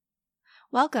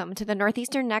Welcome to the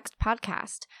Northeastern Next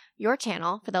podcast, your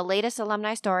channel for the latest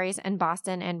alumni stories in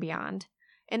Boston and beyond.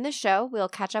 In this show, we'll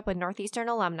catch up with Northeastern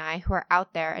alumni who are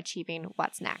out there achieving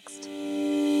what's next.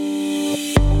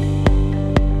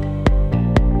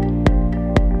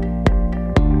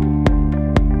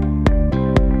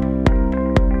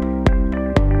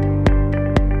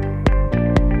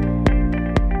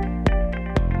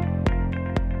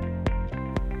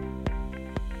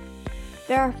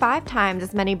 There are 5 times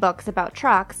as many books about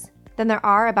trucks than there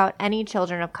are about any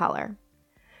children of color.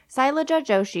 Sailaja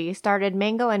Joshi started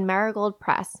Mango and Marigold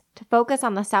Press to focus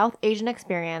on the South Asian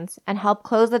experience and help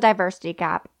close the diversity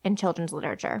gap in children's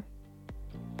literature.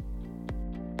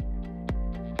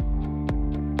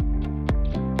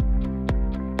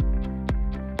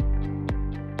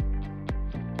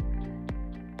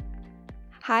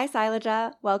 Hi,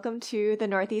 Sailaja. Welcome to the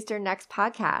Northeastern Next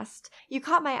podcast. You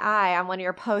caught my eye on one of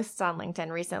your posts on LinkedIn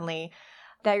recently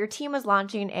that your team was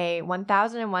launching a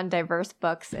 1001 Diverse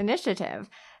Books initiative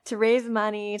to raise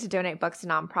money to donate books to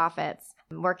nonprofits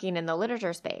working in the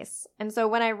literature space. And so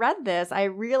when I read this, I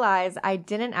realized I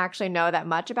didn't actually know that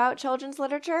much about children's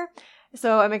literature.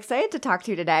 So I'm excited to talk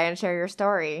to you today and share your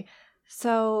story.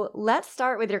 So let's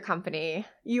start with your company.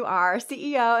 You are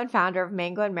CEO and founder of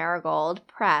Mango and Marigold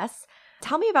Press.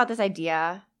 Tell me about this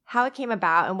idea, how it came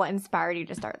about, and what inspired you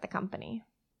to start the company.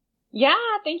 Yeah,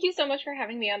 thank you so much for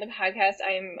having me on the podcast.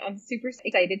 I'm super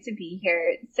excited to be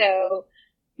here. So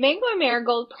Mango and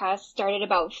Marigold Press started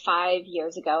about 5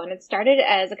 years ago, and it started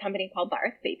as a company called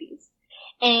Barth Babies.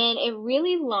 And it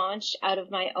really launched out of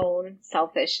my own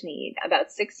selfish need.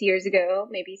 About 6 years ago,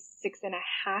 maybe 6.5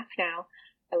 now,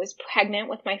 I was pregnant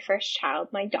with my first child,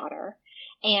 my daughter.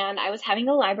 And I was having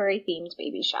a library-themed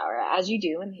baby shower, as you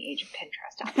do in the age of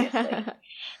Pinterest, obviously.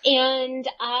 And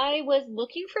I was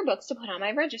looking for books to put on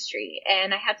my registry,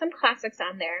 and I had some classics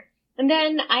on there. And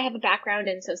then I have a background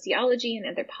in sociology and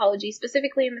anthropology,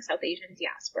 specifically in the South Asian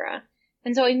diaspora.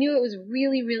 And so I knew it was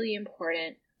really, really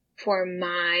important for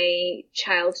my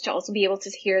child to also be able to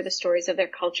hear the stories of their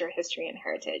culture, history, and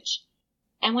heritage.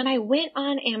 And when I went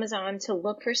on Amazon to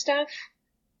look for stuff,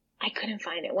 I couldn't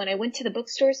find it. When I went to the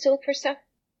bookstores to look for stuff,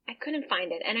 I couldn't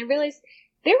find it. And I realized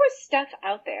there was stuff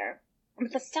out there.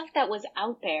 But the stuff that was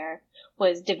out there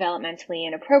was developmentally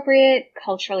inappropriate,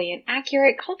 culturally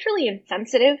inaccurate, culturally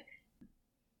insensitive.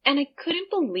 And I couldn't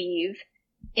believe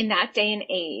in that day and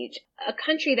age, a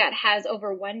country that has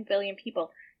over 1 billion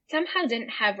people somehow didn't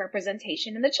have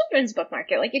representation in the children's book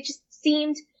market. Like, it just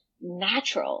seemed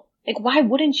natural. Like, why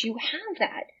wouldn't you have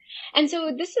that? And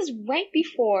so this is right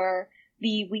before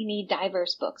the We Need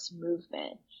Diverse Books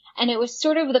movement. And it was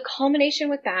sort of the culmination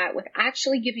with that, with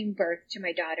actually giving birth to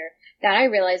my daughter, that I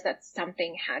realized that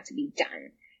something had to be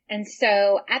done. And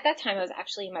so at that time, I was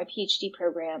actually in my PhD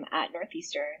program at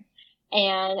Northeastern.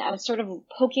 And I was sort of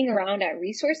poking around at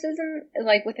resources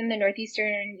within the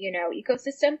Northeastern,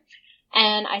 ecosystem.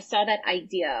 And I saw that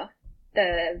IDEA,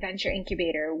 the venture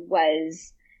incubator,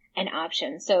 was an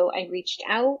option. So I reached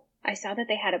out. I saw that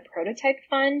they had a prototype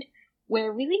fund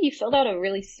where really you filled out a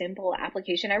really simple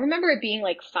application. I remember it being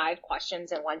like 5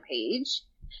 questions and 1 page.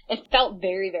 It felt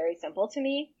very, very simple to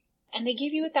me. And they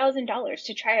gave you $1,000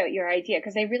 to try out your idea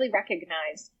because they really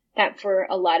recognized that for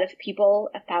a lot of people,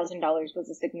 $1,000 was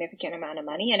a significant amount of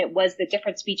money. And it was the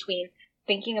difference between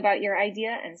thinking about your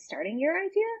idea and starting your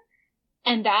idea.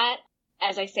 And that,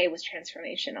 as I say, was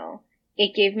transformational.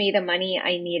 It gave me the money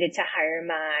I needed to hire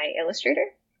my illustrator,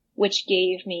 which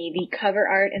gave me the cover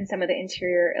art and some of the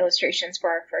interior illustrations for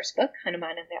our first book,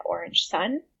 Hanuman and the Orange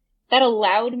Sun. That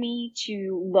allowed me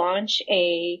to launch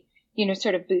a,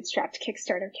 sort of bootstrapped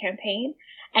Kickstarter campaign.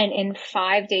 And in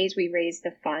 5 days, we raised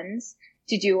the funds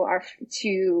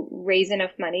to raise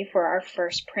enough money for our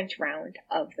first print round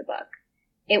of the book.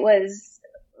 It was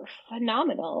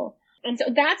phenomenal. And so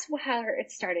that's how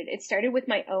it started. It started with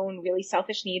my own really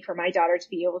selfish need for my daughter to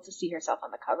be able to see herself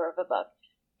on the cover of a book.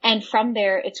 And from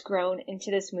there, it's grown into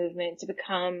this movement to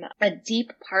become a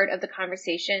deep part of the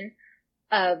conversation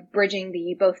of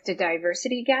bridging both the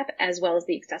diversity gap as well as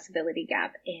the accessibility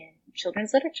gap in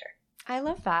children's literature. I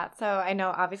love that. So I know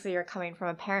obviously you're coming from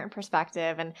a parent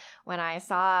perspective. And when I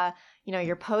saw,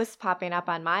 your posts popping up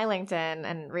on my LinkedIn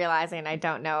and realizing I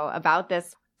don't know about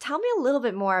this, tell me a little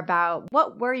bit more about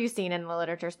what were you seeing in the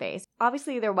literature space?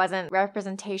 Obviously, there wasn't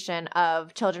representation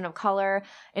of children of color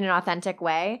in an authentic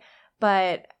way.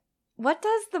 But what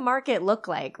does the market look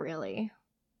like, really?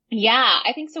 Yeah,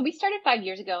 I think so. We started 5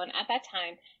 years ago, and at that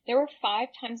time, there were 5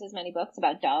 times as many books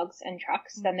about dogs and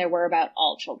trucks than there were about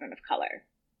all children of color.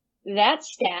 That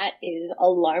stat is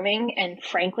alarming, and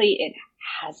frankly, it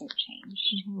hasn't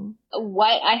changed. Mm-hmm.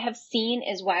 What I have seen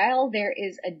is while there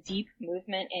is a deep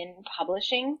movement in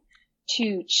publishing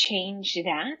to change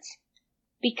that,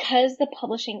 because the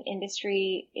publishing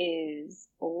industry is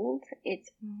old, it's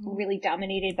really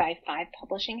dominated by 5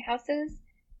 publishing houses,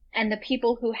 and the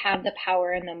people who have the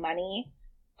power and the money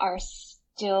are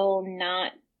still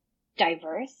not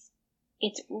diverse.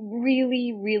 It's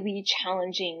really, really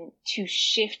challenging to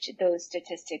shift those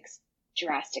statistics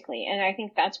drastically. And I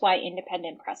think that's why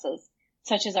independent presses,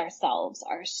 such as ourselves,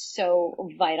 are so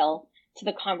vital to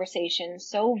the conversation,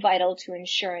 so vital to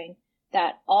ensuring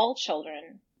that all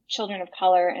children of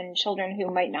color and children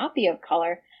who might not be of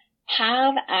color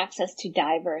have access to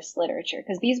diverse literature.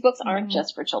 Because these books aren't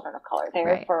just for children of color.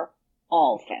 They're for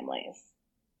all families.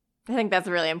 I think that's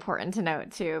really important to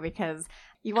note, too, because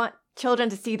you want children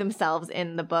to see themselves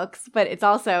in the books, but it's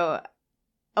also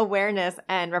awareness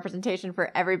and representation for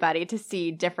everybody to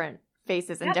see different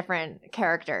faces and different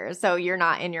characters. So you're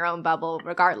not in your own bubble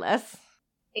regardless.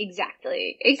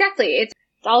 Exactly. It's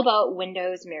all about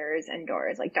windows, mirrors, and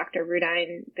doors. Like Dr.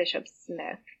 Rudine Bishop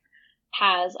Smith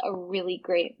has a really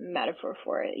great metaphor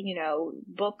for it. You know,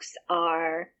 books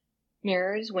are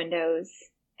mirrors, windows,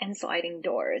 and sliding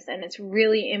doors. And it's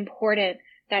really important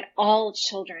that all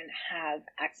children have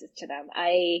access to them.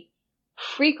 I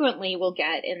frequently will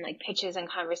get in like pitches and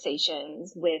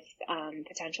conversations with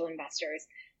potential investors.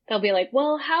 They'll be like,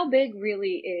 well, how big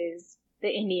really is the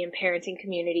Indian parenting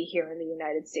community here in the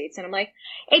United States? And I'm like,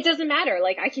 it doesn't matter.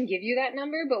 Like, I can give you that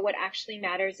number, but what actually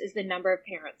matters is the number of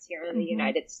parents here in the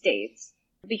United States,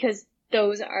 because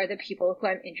those are the people who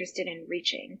I'm interested in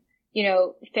reaching. You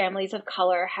know, families of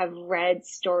color have read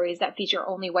stories that feature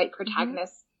only white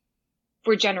protagonists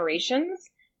for generations,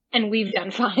 and we've done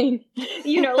fine.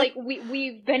 You know, like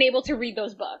we've been able to read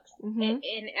those books. And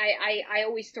I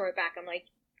always throw it back. I'm like,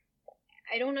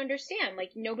 I don't understand.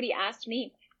 Like, nobody asked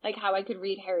me like how I could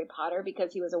read Harry Potter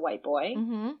because he was a white boy.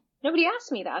 Nobody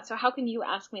asked me that. So how can you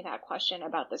ask me that question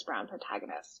about this brown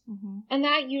protagonist? And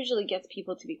that usually gets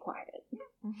people to be quiet.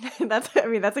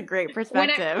 That's a great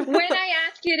perspective. When I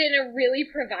ask it in a really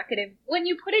provocative, when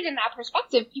you put it in that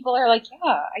perspective, people are like,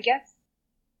 yeah, I guess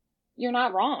you're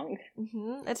not wrong.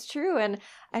 It's true. And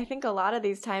I think a lot of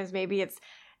these times maybe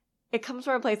it comes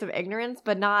from a place of ignorance,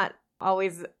 but not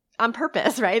always on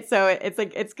purpose, right? So it's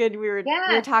like, it's good. We were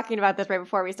talking about this right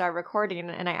before we started recording,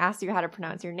 and I asked you how to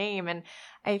pronounce your name. And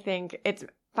I think it's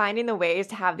finding the ways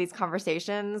to have these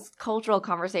conversations, cultural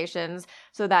conversations,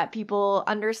 so that people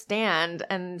understand.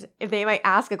 And if they might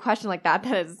ask a question like that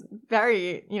is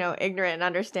very, ignorant and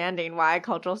understanding why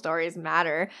cultural stories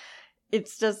matter,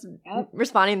 it's just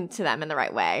responding to them in the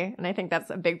right way. And I think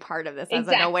that's a big part of this as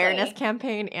an awareness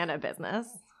campaign and a business.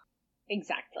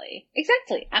 Exactly.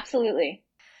 Absolutely.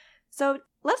 So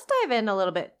let's dive in a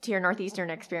little bit to your Northeastern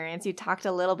experience. You talked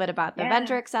a little bit about the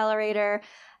Venture Accelerator.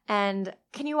 And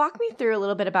can you walk me through a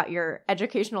little bit about your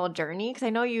educational journey? Because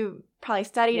I know you probably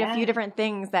studied a few different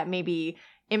things that maybe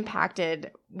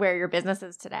impacted where your business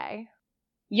is today.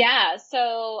 Yeah.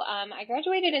 So I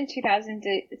graduated in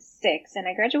 2006, and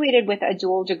I graduated with a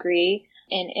dual degree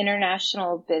in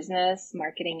international business,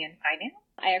 marketing, and finance.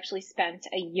 I actually spent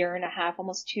a year and a half,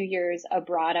 almost 2 years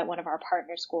abroad at one of our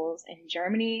partner schools in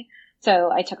Germany.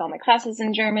 So I took all my classes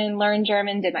in German, learned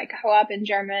German, did my co-op in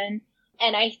German.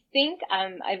 And I think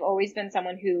I've always been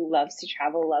someone who loves to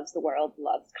travel, loves the world,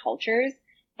 loves cultures.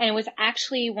 And it was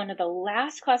actually one of the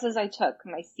last classes I took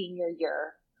my senior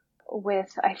year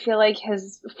with, I feel like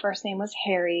his first name was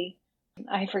Harry.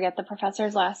 I forget the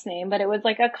professor's last name, but it was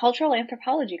like a cultural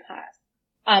anthropology class.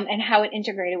 And how it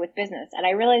integrated with business. And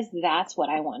I realized that's what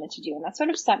I wanted to do. And that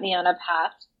sort of set me on a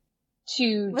path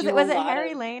to was it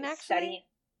Harry Lane, actually? Studying.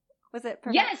 Was it?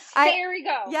 Yes, there we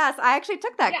go. Yes, I actually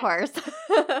took that course.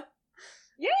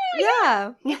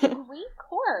 Yeah. It's a great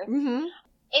course.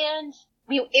 And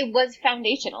it was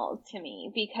foundational to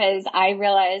me because I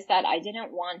realized that I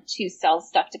didn't want to sell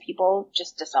stuff to people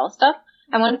just to sell stuff.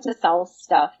 I wanted to sell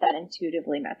stuff that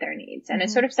intuitively met their needs. And it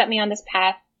sort of set me on this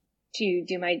path to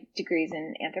do my degrees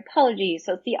in anthropology,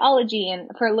 sociology, and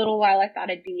for a little while I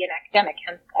thought I'd be an academic.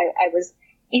 Hence, I was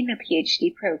in a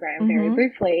PhD program very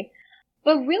briefly.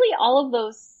 But really all of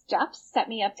those steps set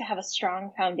me up to have a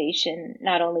strong foundation,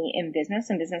 not only in business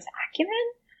and business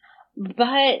acumen,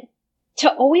 but to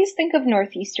always think of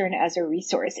Northeastern as a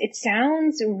resource. It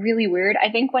sounds really weird.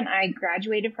 I think when I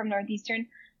graduated from Northeastern,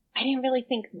 I didn't really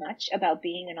think much about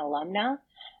being an alumna.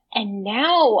 And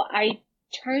now I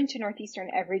turn to Northeastern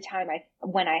every time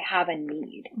when I have a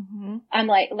need. I'm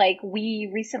like we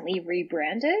recently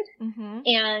rebranded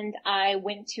and I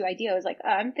went to IDEO. I was like,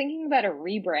 I'm thinking about a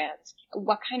rebrand.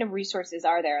 What kind of resources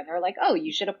are there? And they're like, oh,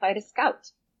 you should apply to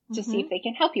Scout. to see if they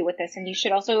can help you with this. And you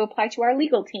should also apply to our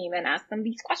legal team and ask them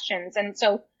these questions. And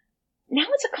so now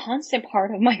it's a constant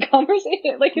part of my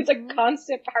conversation. Like it's a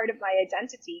constant part of my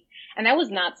identity. And that was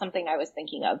not something I was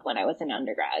thinking of when I was an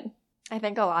undergrad. I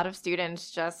think a lot of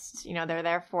students just, they're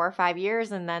there 4 or 5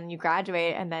 years and then you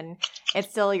graduate and then it's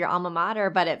still your alma mater,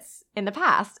 but it's in the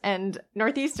past. And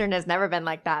Northeastern has never been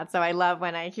like that. So I love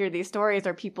when I hear these stories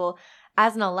or people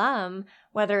as an alum,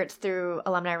 whether it's through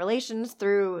alumni relations,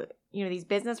 through, these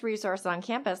business resources on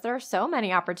campus, there are so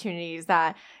many opportunities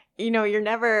that,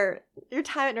 your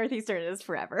time at Northeastern is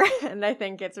forever. And I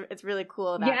think it's really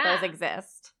cool that those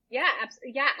exist. Yeah,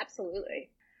 absolutely.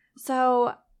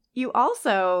 So you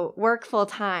also work full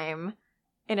time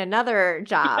in another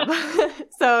job.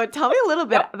 So tell me a little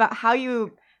bit about how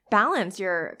you balance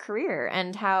your career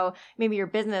and how maybe your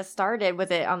business started.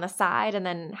 Was it on the side? And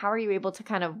then how are you able to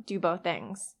kind of do both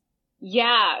things?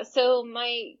 Yeah. So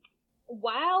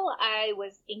while I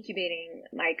was incubating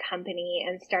my company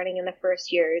and starting in the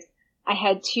first years, I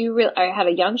had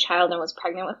a young child and was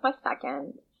pregnant with my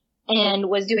second. And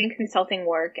was doing consulting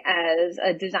work as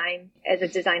a design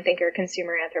thinker,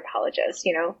 consumer anthropologist,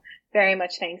 very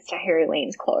much thanks to Harry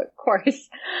Lane's course.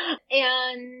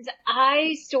 And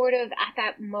I sort of, at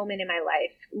that moment in my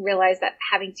life, realized that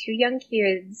having 2 young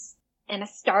kids and a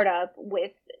startup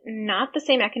with not the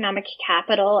same economic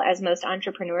capital as most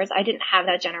entrepreneurs, I didn't have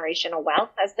that generational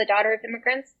wealth as the daughter of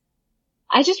immigrants.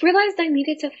 I just realized I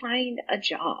needed to find a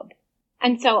job.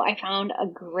 And so I found a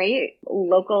great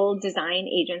local design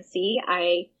agency.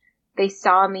 They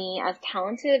saw me as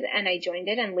talented and I joined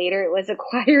it, and later it was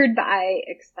acquired by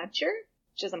Accenture,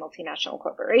 which is a multinational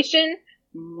corporation,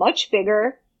 much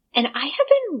bigger. And I have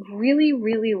been really,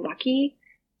 really lucky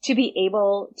to be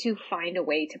able to find a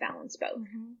way to balance both.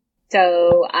 Mm-hmm.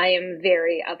 So I am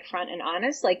very upfront and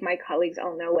honest. Like my colleagues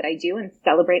all know what I do and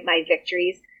celebrate my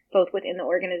victories both within the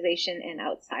organization and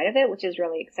outside of it, which is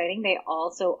really exciting. They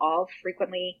also all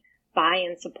frequently buy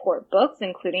and support books,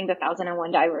 including the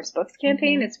 1001 Diverse Books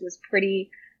campaign. It was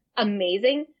pretty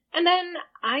amazing. And then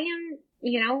I am,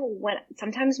 when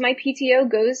sometimes my PTO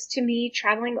goes to me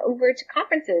traveling over to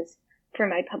conferences for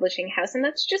my publishing house, and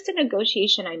that's just a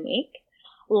negotiation I make.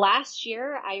 Last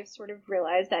year, I sort of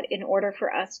realized that in order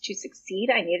for us to succeed,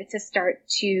 I needed to start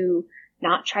to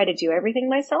not try to do everything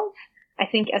myself. I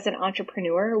think as an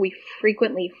entrepreneur, we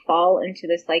frequently fall into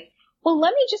this well,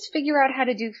 let me just figure out how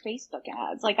to do Facebook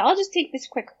ads. I'll just take this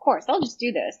quick course. I'll just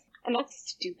do this. And that's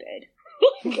stupid.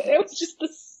 It was just the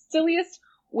silliest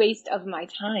waste of my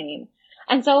time.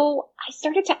 And so I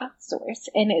started to outsource,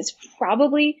 and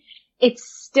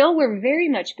we're very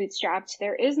much bootstrapped.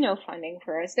 There is no funding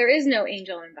for us. There is no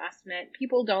angel investment.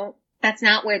 That's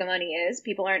not where the money is.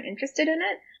 People aren't interested in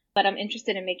it, but I'm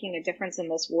interested in making a difference in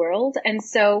this world. And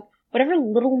so whatever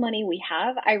little money we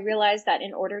have, I realized that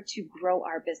in order to grow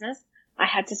our business, I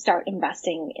had to start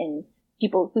investing in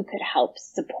people who could help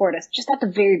support us just at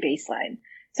the very baseline.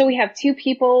 So we have 2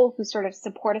 people who sort of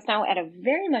support us now at a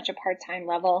very much a part-time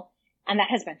level, and that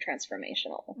has been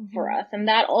transformational for us. And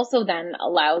that also then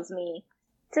allows me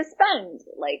to spend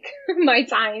my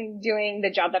time doing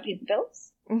the job that pays the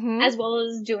bills, as well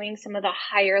as doing some of the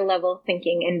higher level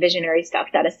thinking and visionary stuff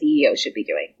that a CEO should be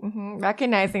doing.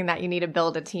 Recognizing that you need to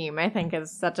build a team, I think,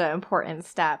 is such an important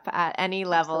step at any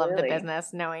level of the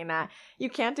business, knowing that you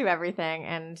can't do everything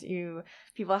and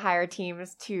people hire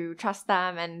teams to trust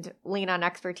them and lean on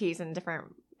expertise and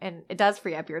it does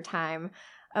free up your time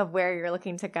of where you're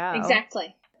looking to go.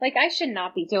 Exactly. I should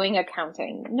not be doing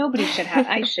accounting. Nobody should have.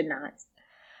 I should not.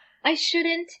 I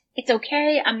shouldn't. It's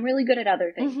okay. I'm really good at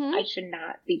other things. I should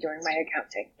not be doing my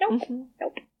accounting.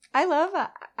 Nope. I love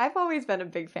I've always been a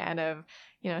big fan of,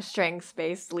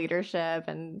 strengths-based leadership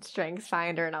and strengths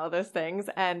finder and all those things.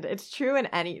 And it's true in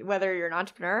whether you're an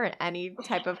entrepreneur in any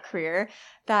type of career,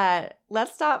 that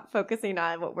let's stop focusing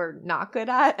on what we're not good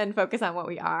at and focus on what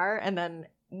we are. And then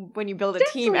when you build a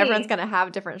team, everyone's going to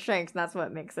have different strengths. And that's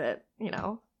what makes it,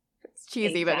 it's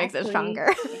cheesy, but makes it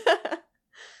stronger.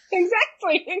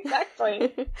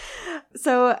 Exactly.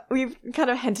 So we've kind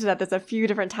of hinted at this a few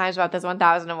different times about this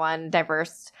 1001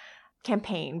 Diverse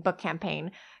book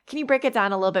campaign. Can you break it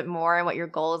down a little bit more and what your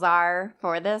goals are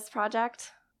for this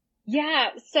project? Yeah.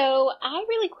 So I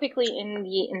really quickly in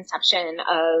the inception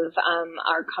of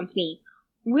our company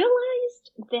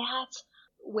realized that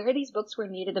where these books were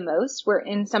needed the most were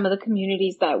in some of the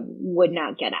communities that would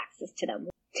not get access to them.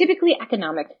 Typically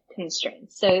economic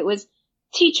constraints. So it was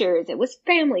teachers, it was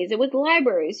families, it was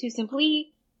libraries who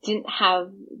simply didn't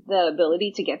have the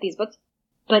ability to get these books,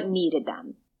 but needed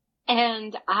them.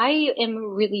 And I am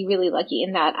really, really lucky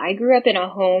in that I grew up in a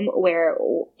home where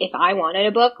if I wanted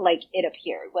a book, it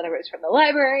appeared, whether it was from the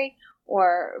library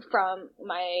or from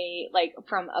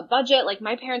from a budget. Like,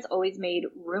 my parents always made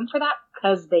room for that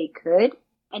because they could.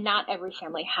 And not every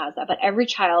family has that, but every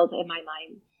child in my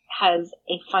mind has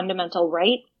a fundamental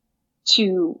right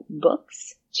to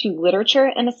books, to literature,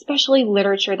 and especially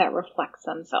literature that reflects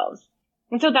themselves.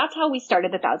 And so that's how we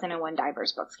started the 1001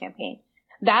 Diverse Books campaign.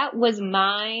 That was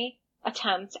my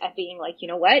attempt at being like, you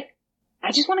know what?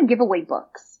 I just want to give away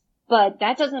books, but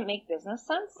that doesn't make business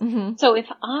sense. Mm-hmm. So if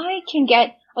I can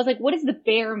I was like, what is the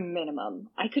bare minimum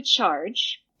I could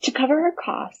charge to cover our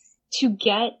costs to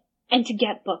get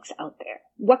books out there?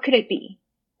 What could it be?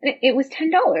 And it was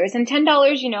 $10. And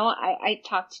 $10, I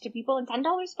talked to people, and $10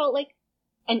 felt like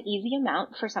an easy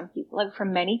amount for some people. Like, for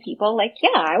many people, like, yeah,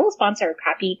 I will sponsor a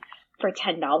copy for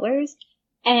 $10.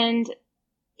 And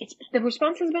the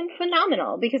response has been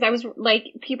phenomenal, because I was like,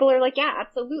 people are like, yeah,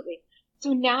 absolutely.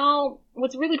 So now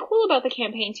what's really cool about the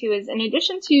campaign too is, in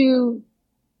addition to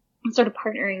sort of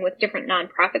partnering with different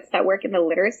nonprofits that work in the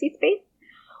literacy space,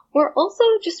 we're also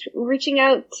just reaching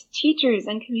out to teachers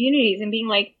and communities and being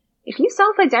like, if you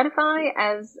self-identify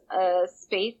as a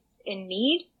space in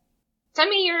need, send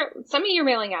me your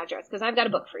mailing address, because I've got a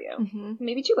book for you. Mm-hmm.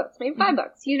 Maybe 2 books, maybe 5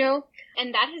 books,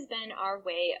 And that has been our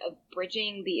way of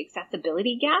bridging the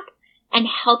accessibility gap and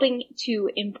helping to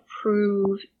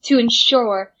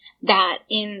ensure that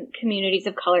in communities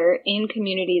of color, in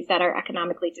communities that are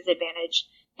economically disadvantaged,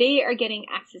 they are getting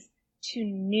access to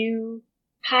new,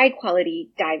 high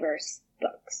quality, diverse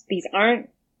books. These aren't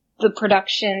the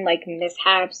production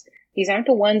mishaps. These aren't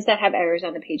the ones that have errors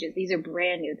on the pages. These are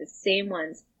brand new, the same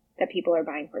ones that people are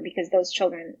buying for, because those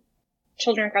children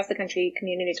across the country,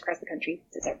 communities across the country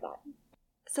deserve that.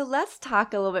 So let's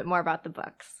talk a little bit more about the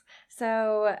books.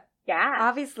 So yeah,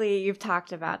 obviously you've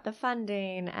talked about the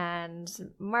funding and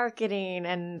marketing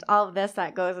and all of this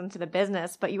that goes into the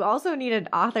business, but you also needed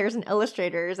authors and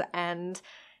illustrators. And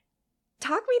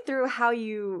talk me through how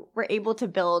you were able to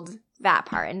build that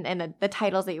part and the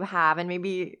titles that you have, and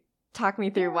maybe talk me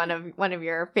through one of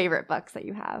your favorite books that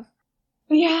you have.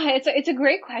 Yeah, it's a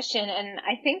great question, and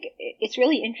I think it's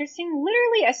really interesting.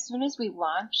 Literally, as soon as we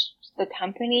launched the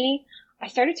company, I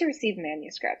started to receive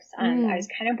manuscripts, and I was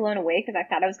kind of blown away, because I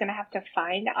thought I was going to have to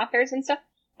find authors and stuff.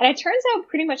 And it turns out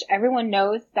pretty much everyone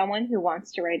knows someone who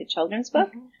wants to write a children's book.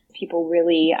 Mm-hmm. People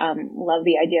really love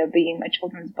the idea of being a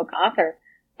children's book author,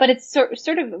 but it's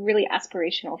sort of really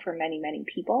aspirational for many, many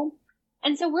people.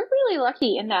 And so we're really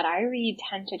lucky in that I read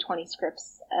 10 to 20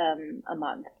 scripts a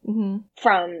month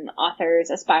from authors,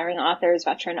 aspiring authors,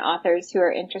 veteran authors who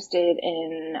are interested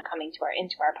in coming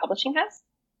into our publishing house.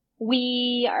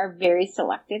 We are very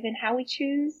selective in how we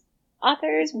choose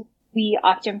authors. We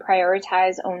often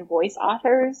prioritize own voice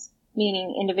authors,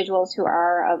 meaning individuals who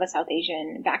are of a South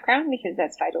Asian background, because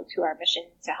that's vital to our mission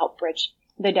to help bridge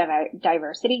the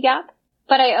diversity gap.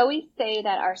 But I always say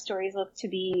that our stories look to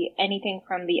be anything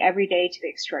from the everyday to the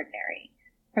extraordinary,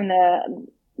 from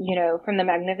the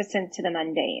magnificent to the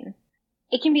mundane.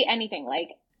 It can be anything. Like,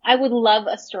 I would love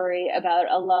a story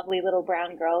about a lovely little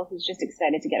brown girl who's just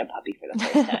excited to get a puppy for the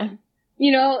first time.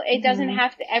 It doesn't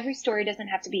have to, every story doesn't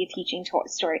have to be a teaching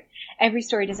story. Every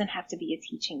story doesn't have to be a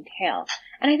teaching tale.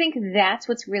 And I think that's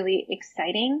what's really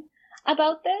exciting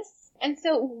about this. And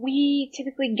so we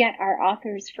typically get our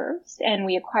authors first, and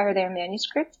we acquire their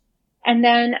manuscript, and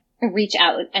then reach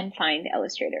out and find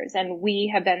illustrators. And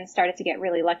we have been started to get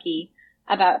really lucky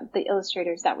about the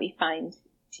illustrators that we find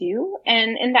too.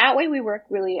 And in that way, we work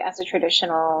really as a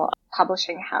traditional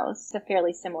publishing house. It's a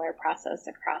fairly similar process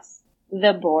across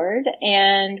the board.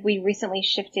 And we recently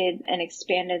shifted and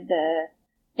expanded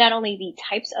not only the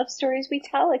types of stories we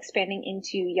tell, expanding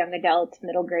into young adult,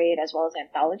 middle grade, as well as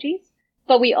anthologies,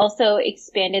 but we also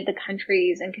expanded the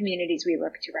countries and communities we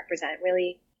look to represent,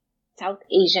 really South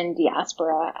Asian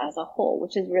diaspora as a whole,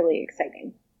 which is really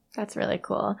exciting. That's really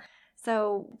cool.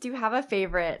 So do you have a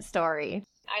favorite story?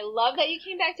 I love that you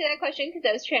came back to that question, because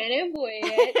I was trying to avoid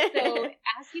it. So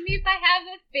asking me if I have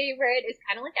a favorite is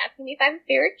kind of like asking me if I have a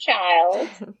favorite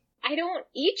child. I don't,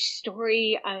 each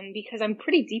story, because I'm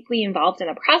pretty deeply involved in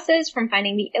the process, from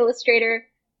finding the illustrator,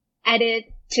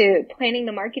 edit, to planning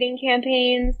the marketing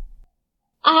campaigns.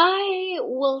 I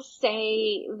will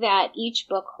say that each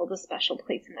book holds a special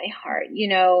place in my heart.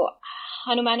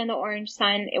 Hanuman and the Orange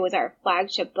Sun, it was our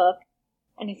flagship book,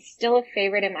 and it's still a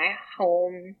favorite in my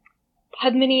home.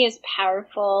 Padmini is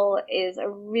Powerful is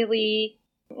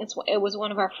it was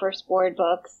one of our first board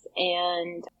books,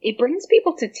 and it brings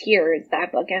people to tears,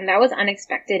 that book, and that was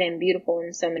unexpected and beautiful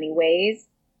in so many ways.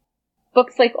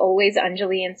 Books like Always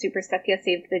Anjali and Super Satya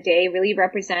Saved the Day really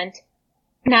represent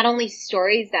not only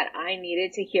stories that I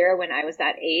needed to hear when I was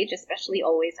that age, especially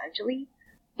Always Anjali,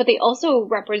 but they also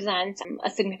represent a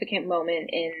significant moment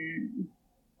in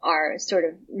our sort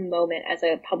of moment as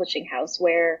a publishing house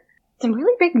where some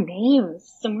really big names,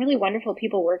 some really wonderful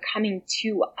people were coming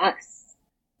to us.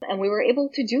 And we were able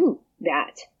to do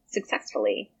that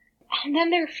successfully. And then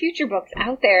there are future books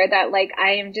out there that, like,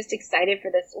 I am just excited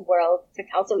for this world to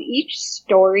tell. So each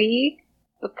story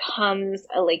becomes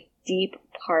a, like, deep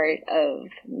part of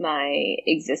my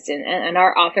existence. And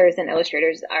our authors and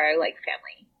illustrators are, like,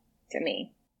 family to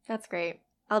me. That's great.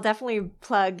 I'll definitely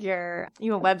plug your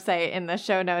website in the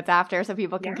show notes after so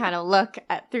people can kind of look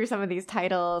through some of these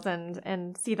titles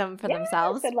and see them for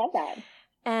themselves. I love that.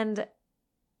 And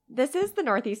this is the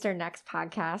Northeastern Next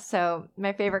podcast. So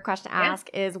my favorite question to ask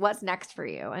is what's next for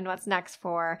you and what's next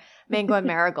for Mango and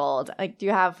Marigold? Like, do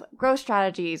you have growth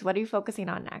strategies? What are you focusing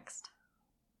on next?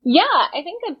 Yeah, I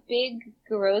think a big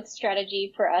growth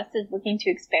strategy for us is looking to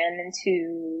expand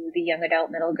into the young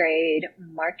adult middle grade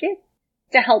market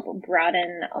to help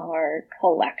broaden our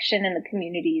collection and the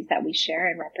communities that we share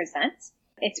and represent.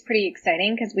 It's pretty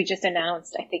exciting because we just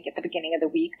announced, I think at the beginning of the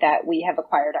week, that we have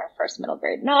acquired our first middle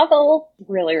grade novel.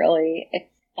 Really, really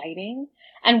exciting.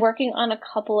 And working on a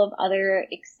couple of other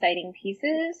exciting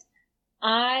pieces.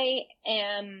 I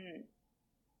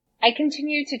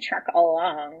continue to trek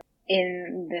along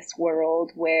in this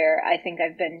world where I think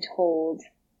I've been told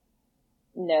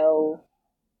no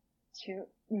too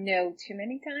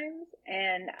many times,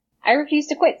 and I refuse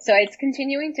to quit. So it's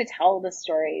continuing to tell the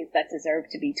stories that deserve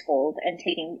to be told and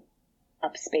taking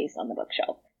up space on the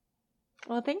bookshelf.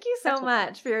 Well, thank you so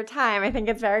much for your time. I think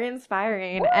it's very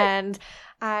inspiring, and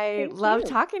I love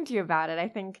talking to you about it. I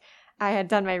think I had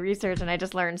done my research and I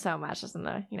just learned so much just in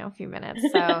the few minutes.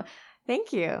 So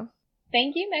thank you.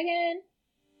 Thank you, Megan.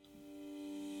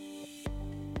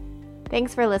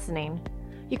 Thanks for listening.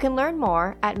 You can learn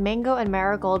more at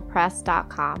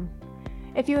mangoandmarigoldpress.com.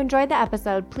 If you enjoyed the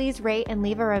episode, please rate and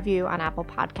leave a review on Apple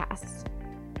Podcasts.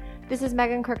 This is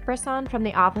Megan Kirkperson from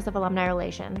the Office of Alumni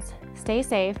Relations. Stay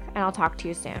safe, and I'll talk to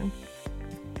you soon.